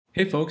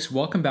Hey folks,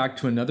 welcome back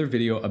to another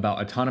video about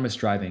autonomous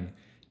driving.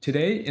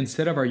 Today,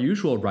 instead of our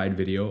usual ride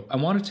video, I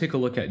want to take a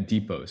look at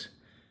depots.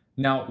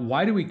 Now,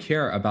 why do we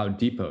care about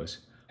depots?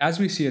 As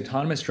we see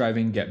autonomous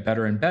driving get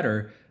better and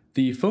better,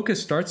 the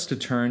focus starts to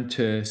turn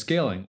to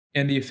scaling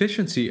and the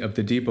efficiency of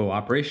the depot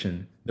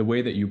operation, the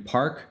way that you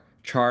park,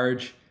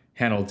 charge,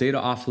 handle data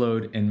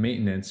offload, and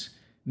maintenance.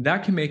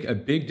 That can make a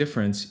big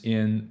difference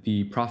in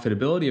the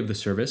profitability of the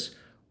service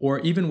or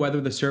even whether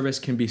the service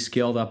can be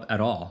scaled up at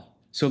all.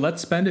 So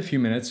let's spend a few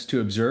minutes to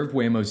observe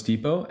Waymo's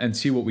depot and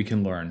see what we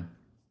can learn.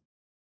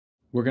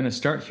 We're going to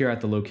start here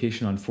at the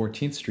location on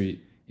 14th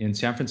Street in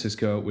San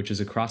Francisco, which is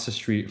across the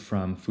street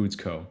from Foods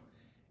Co.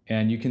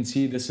 And you can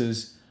see this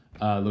is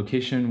a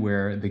location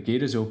where the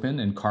gate is open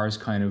and cars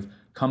kind of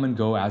come and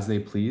go as they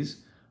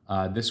please.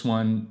 This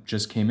one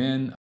just came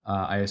in.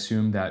 I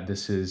assume that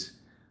this is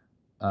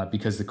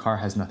because the car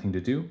has nothing to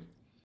do.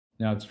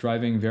 Now it's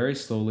driving very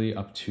slowly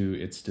up to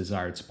its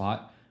desired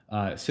spot.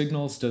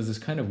 Signals does this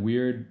kind of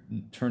weird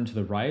turn to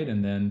the right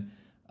and then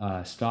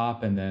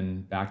stop and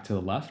then back to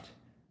the left.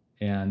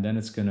 And then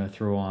it's going to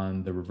throw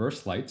on the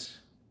reverse lights.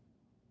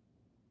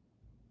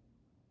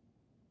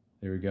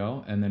 There we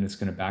go. And then it's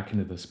going to back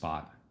into the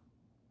spot.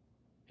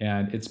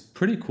 And it's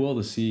pretty cool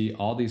to see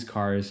all these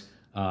cars.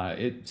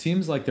 It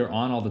seems like they're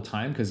on all the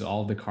time because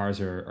all of the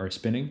cars are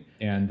spinning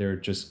and they're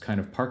just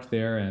kind of parked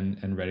there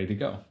and ready to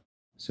go.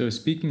 So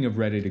speaking of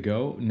ready to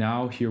go,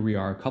 now here we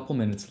are a couple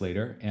minutes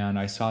later, and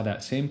I saw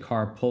that same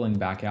car pulling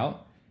back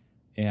out,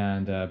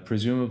 and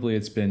presumably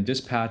it's been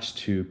dispatched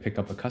to pick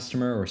up a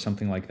customer or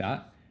something like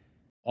that.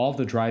 All of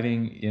the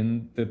driving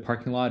in the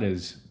parking lot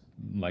is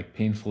like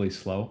painfully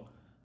slow.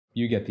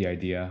 You get the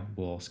idea.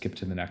 We'll skip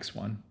to the next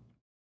one.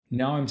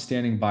 Now I'm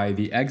standing by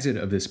the exit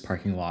of this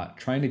parking lot,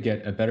 trying to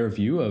get a better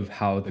view of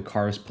how the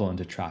cars pull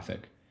into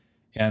traffic.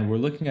 And we're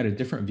looking at a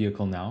different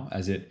vehicle now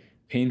as it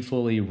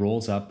painfully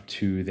rolls up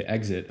to the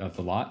exit of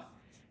the lot.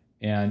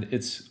 And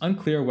it's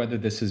unclear whether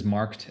this is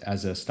marked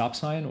as a stop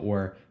sign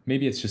or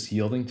maybe it's just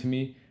yielding to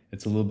me.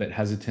 It's a little bit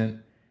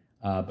hesitant,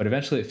 but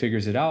eventually it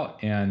figures it out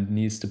and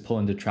needs to pull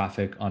into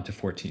traffic onto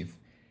 14th.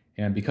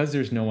 And because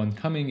there's no one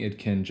coming, it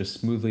can just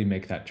smoothly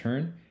make that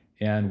turn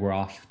and we're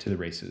off to the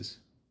races.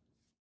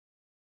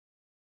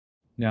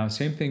 Now,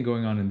 same thing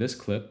going on in this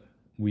clip.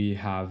 We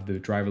have the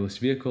driverless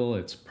vehicle.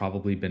 It's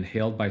probably been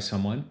hailed by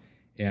someone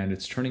and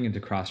it's turning into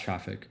cross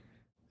traffic.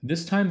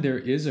 This time there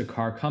is a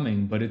car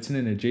coming, but it's in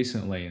an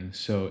adjacent lane,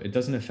 so it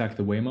doesn't affect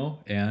the Waymo,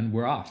 and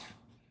we're off.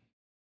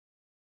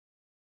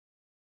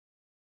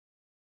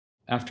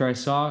 After I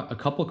saw a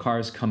couple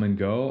cars come and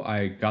go,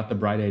 I got the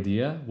bright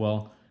idea,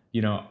 well,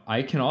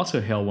 I can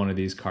also hail one of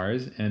these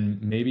cars, and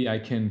maybe I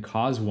can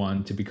cause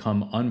one to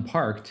become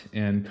unparked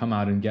and come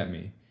out and get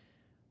me.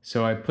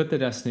 So I put the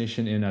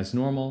destination in as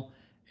normal,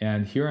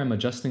 and here I'm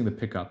adjusting the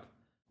pickup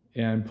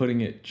and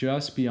putting it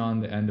just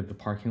beyond the end of the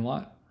parking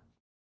lot.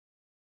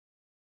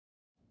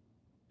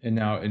 And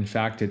now, in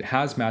fact, it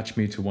has matched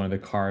me to one of the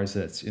cars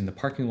that's in the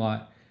parking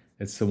lot.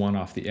 It's the one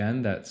off the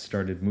end that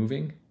started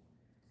moving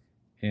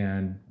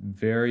and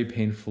very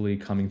painfully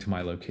coming to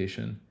my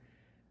location.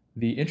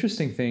 The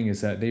interesting thing is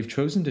that they've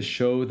chosen to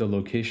show the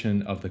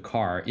location of the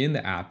car in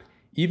the app,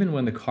 even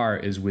when the car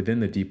is within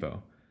the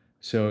depot.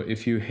 So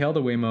if you hail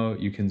the Waymo,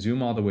 you can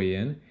zoom all the way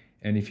in.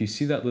 And if you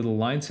see that little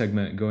line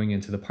segment going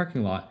into the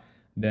parking lot,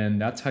 then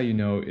that's how you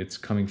know it's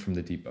coming from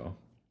the depot.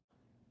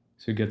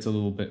 So it gets a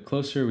little bit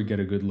closer, we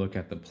get a good look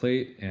at the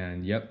plate,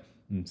 and yep,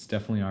 it's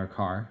definitely our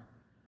car.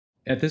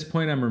 At this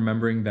point, I'm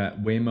remembering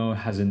that Waymo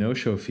has a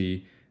no-show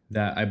fee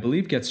that I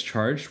believe gets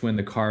charged when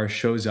the car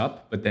shows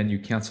up, but then you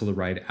cancel the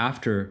ride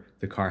after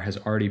the car has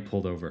already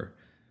pulled over.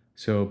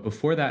 So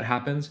before that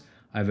happens,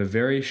 I have a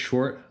very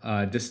short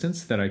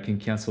distance that I can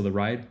cancel the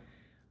ride.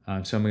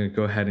 So I'm going to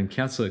go ahead and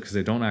cancel it because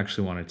I don't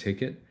actually want to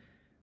take it.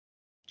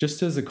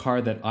 Just as the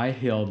car that I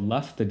hailed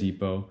left the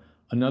depot,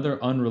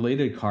 another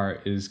unrelated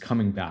car is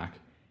coming back,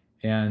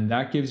 and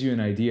that gives you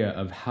an idea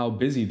of how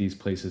busy these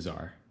places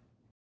are.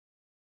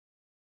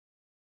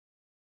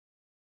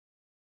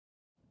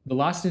 The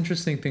last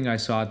interesting thing I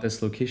saw at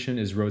this location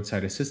is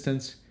roadside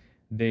assistance.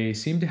 They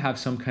seem to have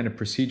some kind of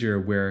procedure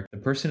where the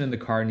person in the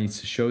car needs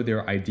to show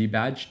their ID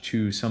badge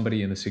to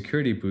somebody in the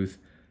security booth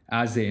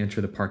as they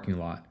enter the parking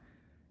lot.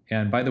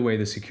 And by the way,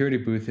 the security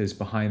booth is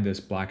behind this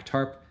black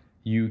tarp.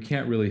 You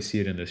can't really see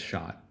it in this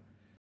shot.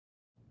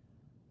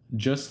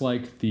 Just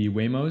like the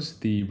Waymos,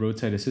 the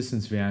roadside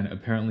assistance van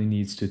apparently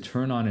needs to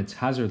turn on its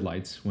hazard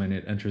lights when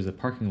it enters the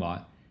parking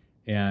lot.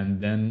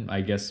 And then I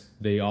guess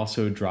they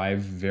also drive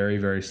very,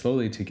 very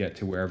slowly to get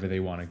to wherever they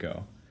want to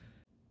go.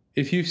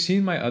 If you've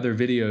seen my other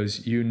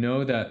videos, you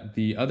know that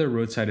the other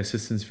roadside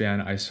assistance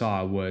van I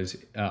saw was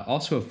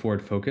also a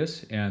Ford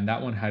Focus, and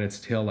that one had its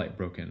tail light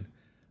broken.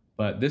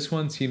 But this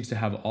one seems to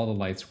have all the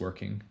lights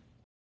working.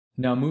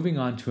 Now moving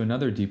on to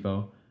another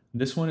depot.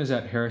 This one is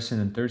at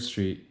Harrison and 3rd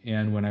Street,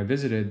 and when I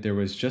visited, there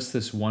was just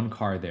this one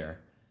car there.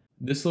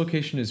 This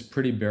location is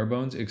pretty bare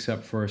bones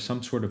except for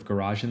some sort of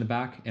garage in the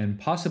back and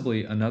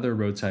possibly another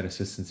roadside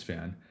assistance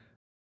van.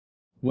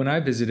 When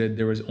I visited,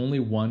 there was only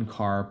one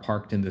car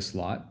parked in this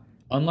lot.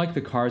 Unlike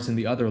the cars in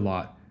the other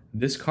lot,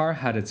 this car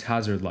had its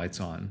hazard lights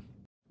on.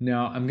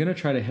 Now I'm going to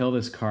try to hail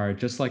this car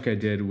just like I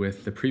did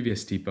with the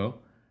previous depot.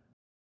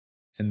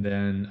 And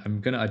then I'm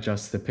going to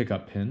adjust the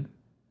pickup pin,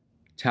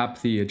 tap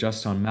the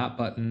adjust on map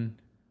button.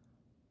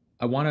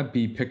 I want to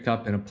be picked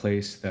up in a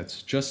place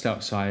that's just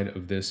outside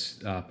of this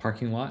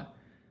parking lot.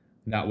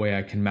 That way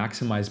I can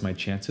maximize my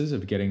chances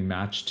of getting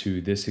matched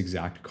to this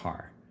exact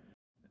car.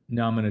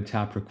 Now I'm going to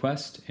tap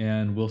request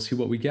and we'll see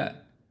what we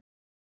get.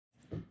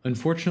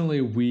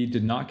 Unfortunately, we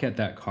did not get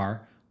that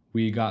car.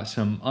 We got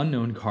some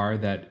unknown car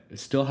that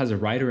still has a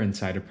rider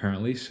inside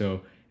apparently,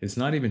 so it's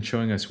not even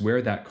showing us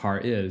where that car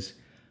is.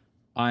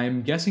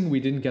 I'm guessing we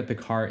didn't get the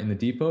car in the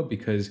depot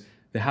because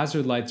the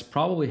hazard lights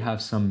probably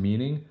have some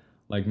meaning,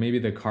 like maybe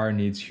the car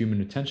needs human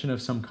attention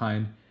of some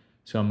kind.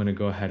 So I'm going to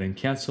go ahead and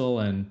cancel,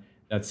 and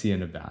that's the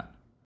end of that.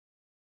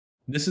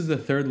 This is the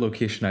third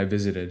location I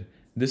visited.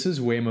 This is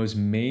Waymo's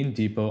main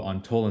depot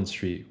on Toland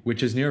Street,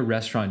 which is near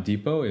Restaurant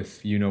Depot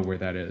if you know where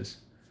that is.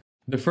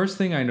 The first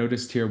thing I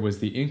noticed here was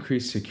the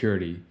increased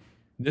security.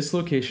 This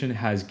location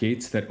has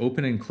gates that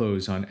open and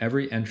close on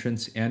every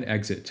entrance and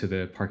exit to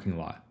the parking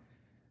lot.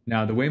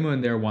 Now the Waymo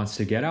in there wants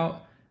to get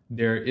out.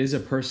 There is a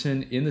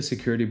person in the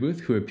security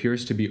booth who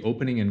appears to be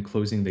opening and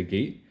closing the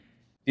gate.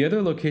 The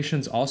other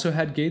locations also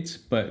had gates,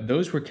 but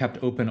those were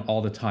kept open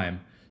all the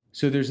time.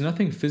 So there's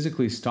nothing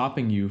physically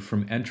stopping you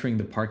from entering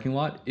the parking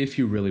lot if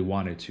you really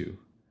wanted to.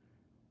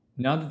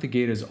 Now that the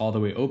gate is all the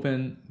way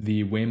open,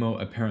 the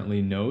Waymo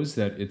apparently knows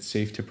that it's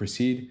safe to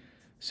proceed,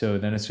 so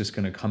then it's just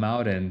going to come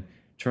out and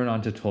turn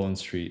onto Toland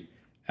Street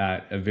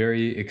at a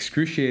very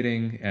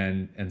excruciating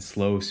and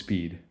slow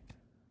speed.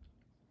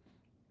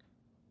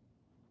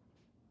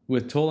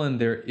 With Toland,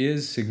 there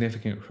is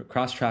significant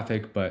cross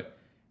traffic, but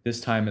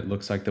this time it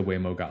looks like the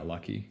Waymo got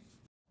lucky.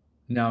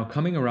 Now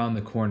coming around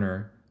the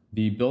corner,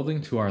 the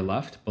building to our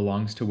left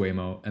belongs to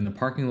Waymo, and the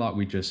parking lot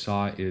we just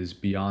saw is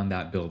beyond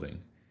that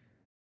building.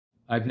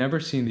 I've never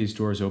seen these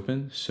doors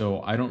open,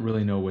 so I don't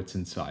really know what's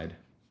inside.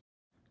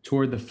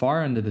 Toward the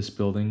far end of this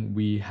building,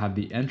 we have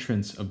the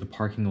entrance of the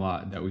parking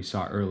lot that we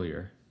saw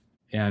earlier,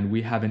 and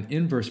we have an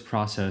inverse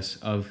process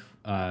of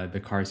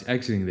the cars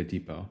exiting the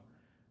depot.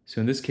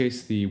 So in this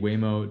case, the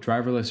Waymo,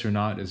 driverless or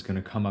not, is going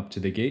to come up to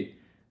the gate.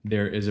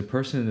 There is a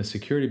person in the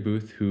security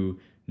booth who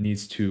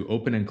needs to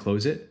open and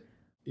close it.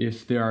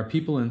 If there are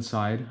people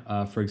inside,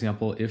 for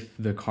example, if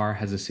the car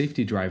has a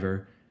safety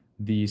driver,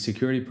 the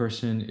security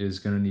person is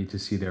going to need to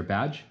see their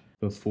badge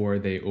before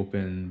they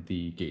open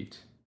the gate.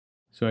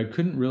 So I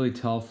couldn't really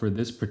tell for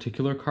this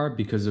particular car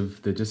because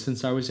of the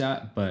distance I was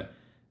at, but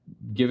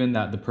given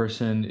that the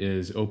person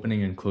is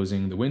opening and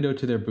closing the window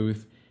to their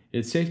booth,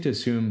 it's safe to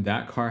assume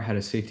that car had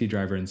a safety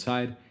driver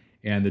inside,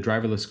 and the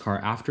driverless car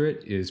after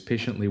it is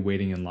patiently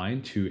waiting in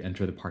line to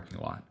enter the parking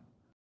lot.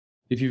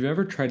 If you've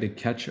ever tried to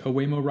catch a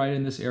Waymo ride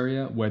in this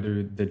area,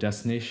 whether the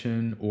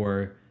destination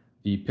or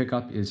the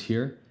pickup is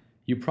here,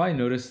 you probably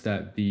noticed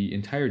that the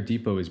entire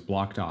depot is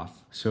blocked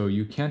off, so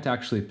you can't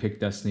actually pick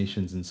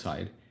destinations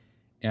inside.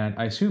 And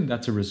I assume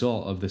that's a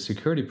result of the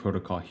security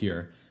protocol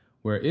here,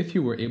 where if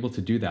you were able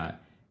to do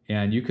that,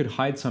 and you could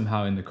hide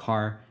somehow in the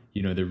car,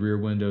 you know, the rear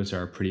windows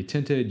are pretty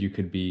tinted, you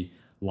could be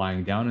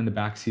lying down in the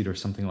backseat or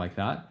something like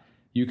that,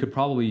 you could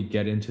probably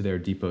get into their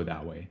depot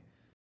that way.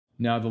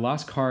 Now, the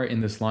last car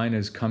in this line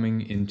is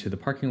coming into the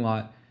parking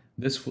lot.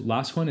 This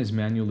last one is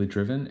manually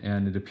driven,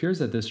 and it appears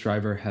that this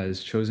driver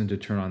has chosen to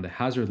turn on the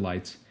hazard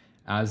lights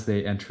as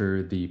they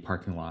enter the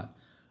parking lot.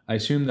 I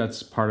assume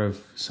that's part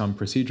of some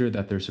procedure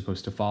that they're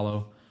supposed to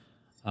follow.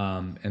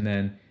 And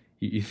then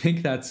you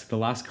think that's the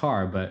last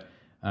car, but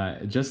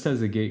just as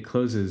the gate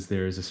closes,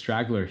 there's a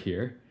straggler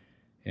here,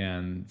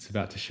 and it's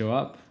about to show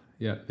up.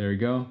 Yep, there you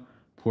go.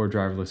 Poor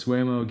driverless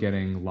Waymo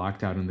getting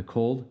locked out in the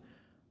cold.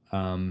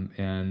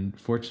 And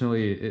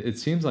fortunately, it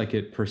seems like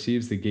it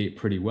perceives the gate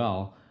pretty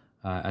well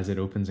as it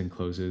opens and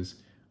closes,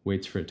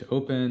 waits for it to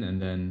open, and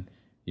then,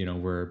 you know,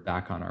 we're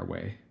back on our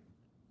way.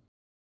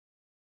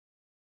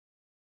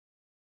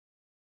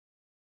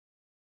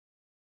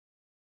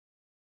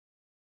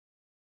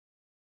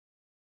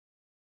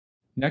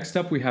 Next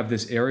up, we have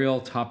this aerial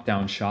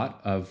top-down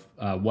shot of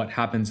what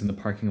happens in the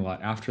parking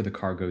lot after the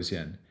car goes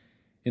in.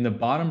 In the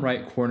bottom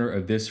right corner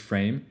of this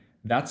frame,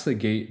 that's the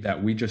gate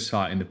that we just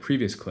saw in the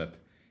previous clip.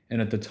 And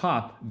at the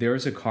top,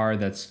 there's a car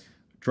that's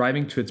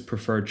driving to its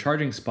preferred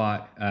charging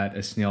spot at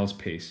a snail's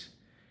pace.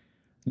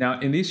 Now,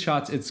 in these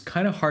shots, it's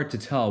kind of hard to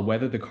tell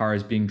whether the car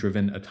is being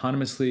driven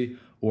autonomously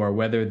or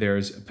whether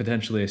there's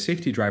potentially a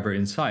safety driver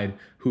inside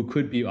who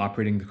could be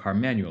operating the car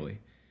manually.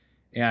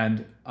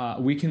 And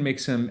we can make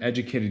some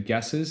educated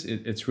guesses.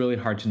 It's really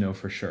hard to know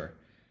for sure.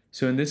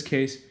 So in this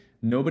case,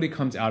 nobody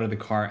comes out of the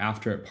car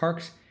after it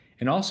parks.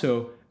 And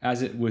also,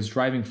 as it was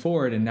driving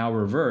forward and now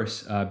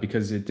reverse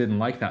because it didn't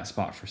like that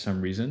spot for some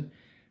reason,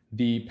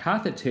 the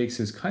path it takes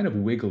is kind of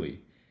wiggly.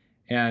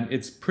 And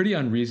it's pretty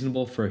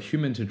unreasonable for a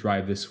human to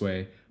drive this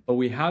way, but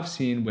we have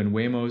seen when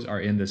Waymos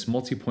are in this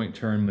multi-point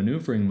turn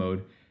maneuvering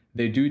mode,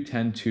 they do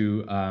tend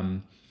to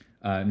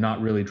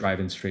not really drive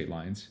in straight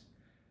lines.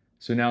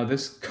 So now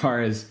this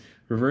car is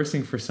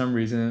reversing for some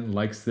reason,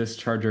 likes this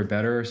charger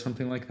better or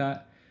something like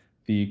that.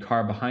 The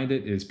car behind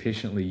it is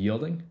patiently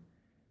yielding.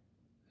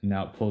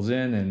 Now it pulls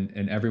in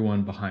and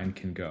everyone behind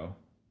can go,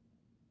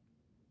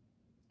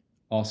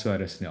 also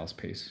at a snail's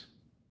pace.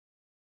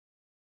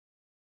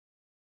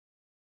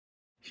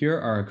 Here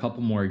are a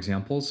couple more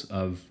examples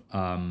of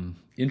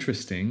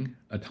interesting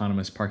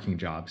autonomous parking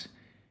jobs.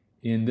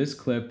 In this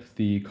clip,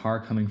 the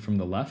car coming from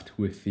the left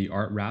with the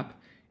art wrap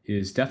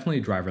is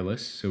definitely driverless,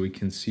 so we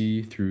can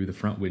see through the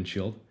front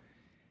windshield.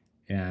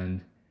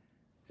 And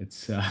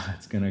it's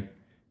gonna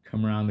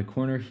come around the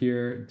corner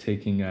here,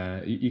 taking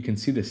you can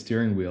see the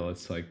steering wheel,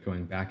 it's like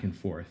going back and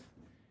forth.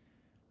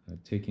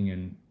 Taking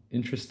an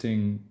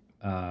interesting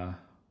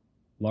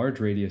large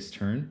radius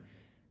turn,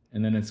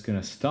 and then it's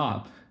gonna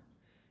stop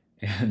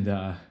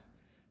and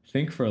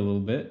think for a little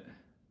bit.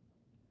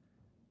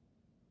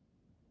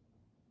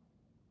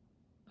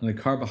 And the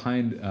car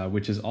behind,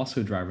 which is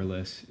also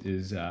driverless,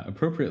 is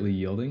appropriately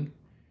yielding.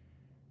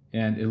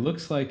 And it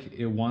looks like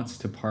it wants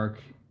to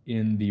park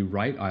in the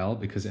right aisle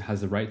because it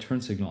has the right turn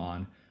signal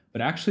on,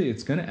 but actually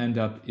it's going to end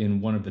up in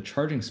one of the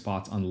charging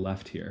spots on the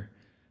left here.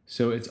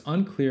 So it's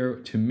unclear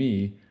to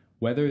me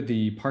whether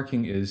the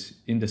parking is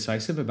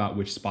indecisive about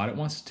which spot it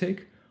wants to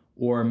take,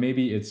 or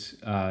maybe it's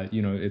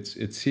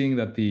it's seeing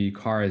that the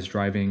car is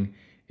driving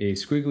a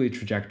squiggly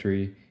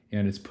trajectory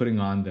and it's putting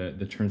on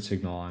the turn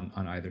signal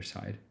on either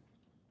side.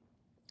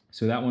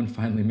 So that one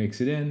finally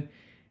makes it in,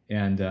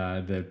 and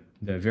the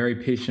very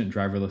patient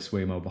driverless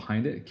Waymo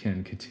behind it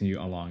can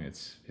continue along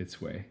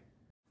its way.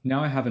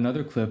 Now I have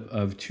another clip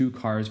of two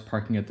cars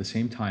parking at the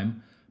same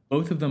time.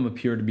 Both of them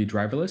appear to be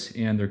driverless,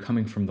 and they're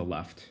coming from the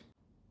left.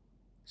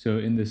 So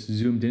in this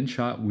zoomed in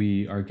shot,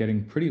 we are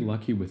getting pretty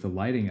lucky with the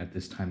lighting at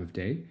this time of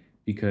day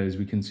because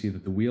we can see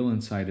that the wheel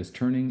inside is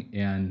turning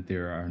and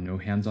there are no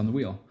hands on the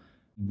wheel.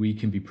 We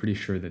can be pretty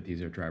sure that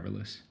these are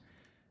driverless.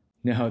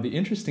 Now, the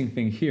interesting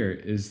thing here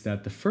is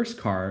that the first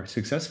car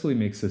successfully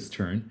makes this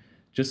turn,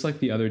 just like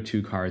the other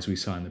two cars we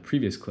saw in the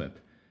previous clip.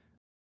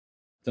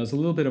 Does a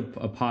little bit of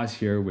a pause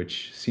here,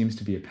 which seems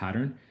to be a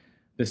pattern.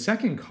 The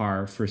second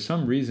car, for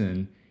some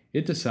reason,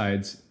 it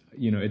decides,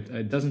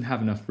 it doesn't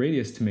have enough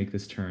radius to make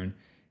this turn,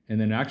 and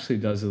then actually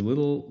does a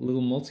little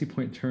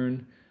multi-point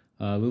turn,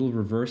 a little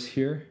reverse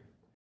here,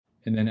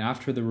 and then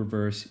after the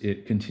reverse,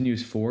 it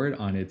continues forward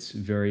on its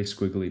very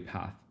squiggly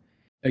path.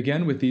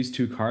 Again, with these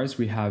two cars,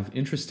 we have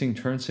interesting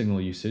turn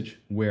signal usage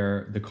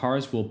where the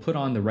cars will put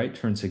on the right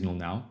turn signal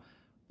now,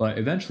 but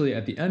eventually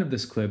at the end of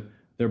this clip,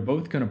 they're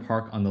both going to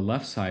park on the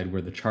left side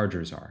where the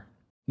chargers are.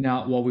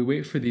 Now, while we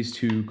wait for these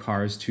two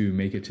cars to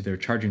make it to their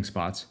charging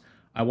spots,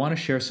 I want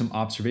to share some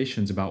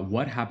observations about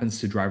what happens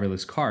to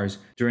driverless cars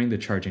during the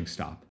charging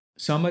stop.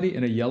 Somebody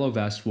in a yellow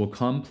vest will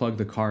come plug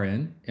the car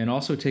in and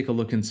also take a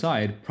look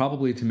inside,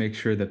 probably to make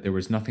sure that there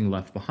was nothing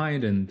left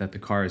behind and that the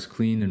car is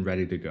clean and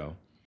ready to go.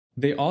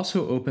 They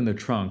also open the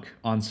trunk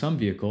on some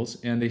vehicles,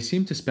 and they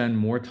seem to spend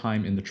more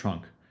time in the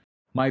trunk.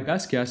 My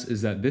best guess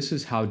is that this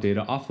is how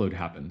data offload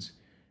happens.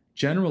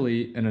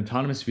 Generally, an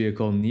autonomous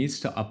vehicle needs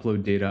to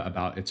upload data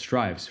about its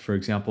drives, for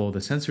example,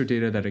 the sensor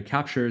data that it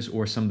captures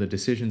or some of the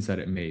decisions that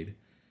it made.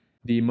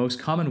 The most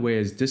common way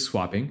is disk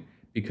swapping,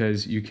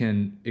 because you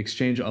can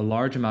exchange a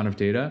large amount of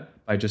data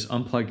by just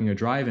unplugging a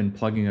drive and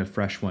plugging a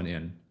fresh one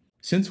in.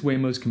 Since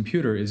Waymo's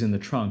computer is in the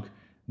trunk,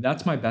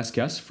 that's my best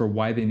guess for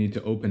why they need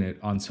to open it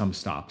on some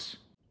stops.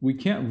 We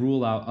can't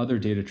rule out other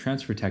data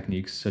transfer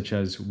techniques such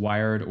as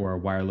wired or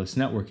wireless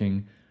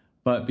networking,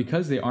 but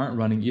because they aren't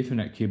running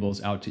Ethernet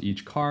cables out to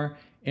each car,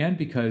 and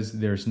because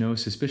there's no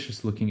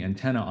suspicious looking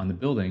antenna on the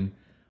building,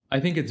 I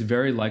think it's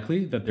very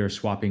likely that they're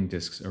swapping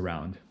disks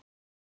around.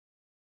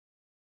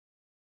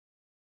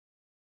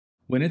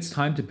 When it's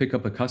time to pick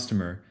up a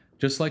customer,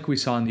 just like we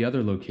saw in the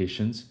other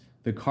locations,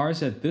 the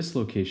cars at this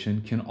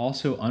location can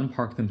also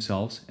unpark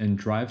themselves and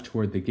drive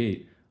toward the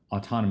gate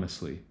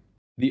autonomously.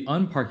 The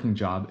unparking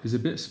job is a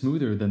bit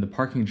smoother than the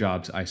parking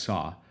jobs I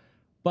saw,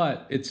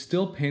 but it's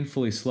still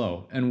painfully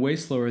slow and way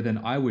slower than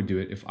I would do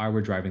it if I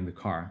were driving the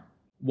car.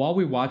 While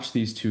we watch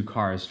these two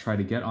cars try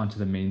to get onto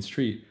the main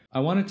street, I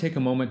want to take a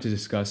moment to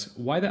discuss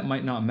why that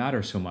might not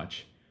matter so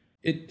much.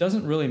 It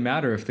doesn't really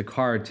matter if the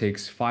car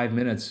takes 5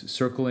 minutes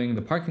circling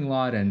the parking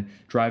lot and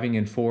driving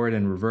in forward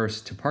and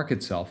reverse to park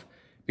itself,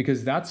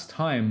 because that's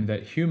time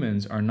that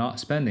humans are not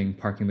spending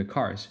parking the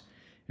cars.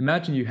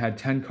 Imagine you had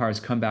 10 cars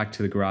come back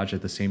to the garage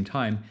at the same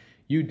time.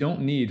 You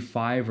don't need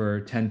 5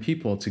 or 10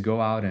 people to go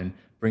out and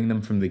bring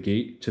them from the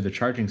gate to the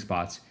charging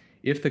spots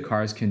if the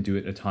cars can do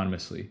it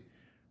autonomously,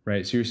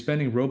 right? So you're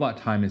spending robot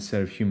time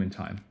instead of human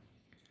time.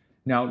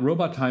 Now,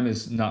 robot time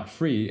is not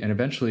free, and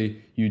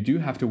eventually you do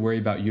have to worry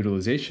about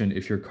utilization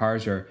if your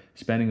cars are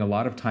spending a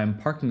lot of time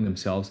parking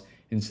themselves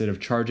instead of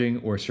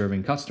charging or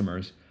serving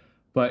customers,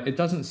 but it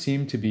doesn't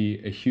seem to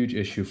be a huge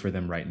issue for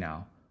them right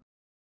now.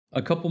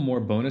 A couple more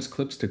bonus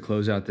clips to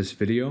close out this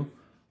video.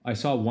 I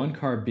saw one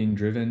car being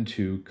driven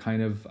to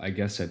kind of, I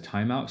guess, a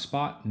timeout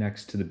spot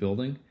next to the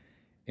building,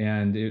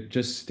 and it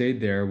just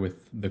stayed there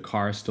with the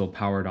car still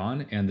powered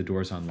on and the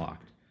doors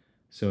unlocked.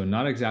 So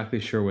not exactly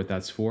sure what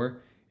that's for.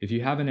 If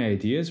you have any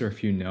ideas or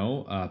if you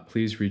know,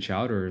 please reach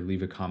out or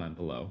leave a comment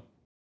below.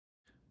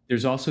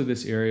 There's also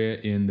this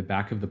area in the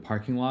back of the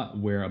parking lot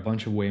where a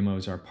bunch of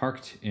Waymos are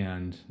parked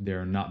and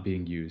they're not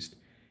being used.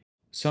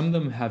 Some of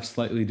them have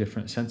slightly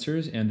different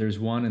sensors, and there's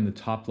one in the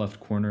top left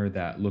corner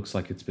that looks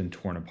like it's been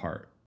torn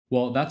apart.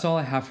 Well, that's all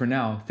I have for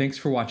now. Thanks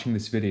for watching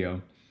this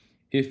video.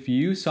 If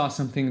you saw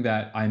something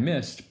that I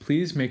missed,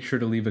 please make sure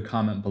to leave a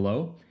comment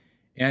below.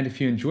 And if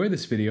you enjoyed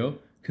this video,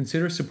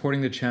 consider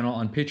supporting the channel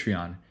on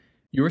Patreon.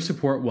 Your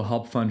support will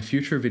help fund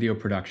future video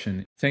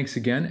production. Thanks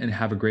again and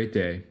have a great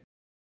day.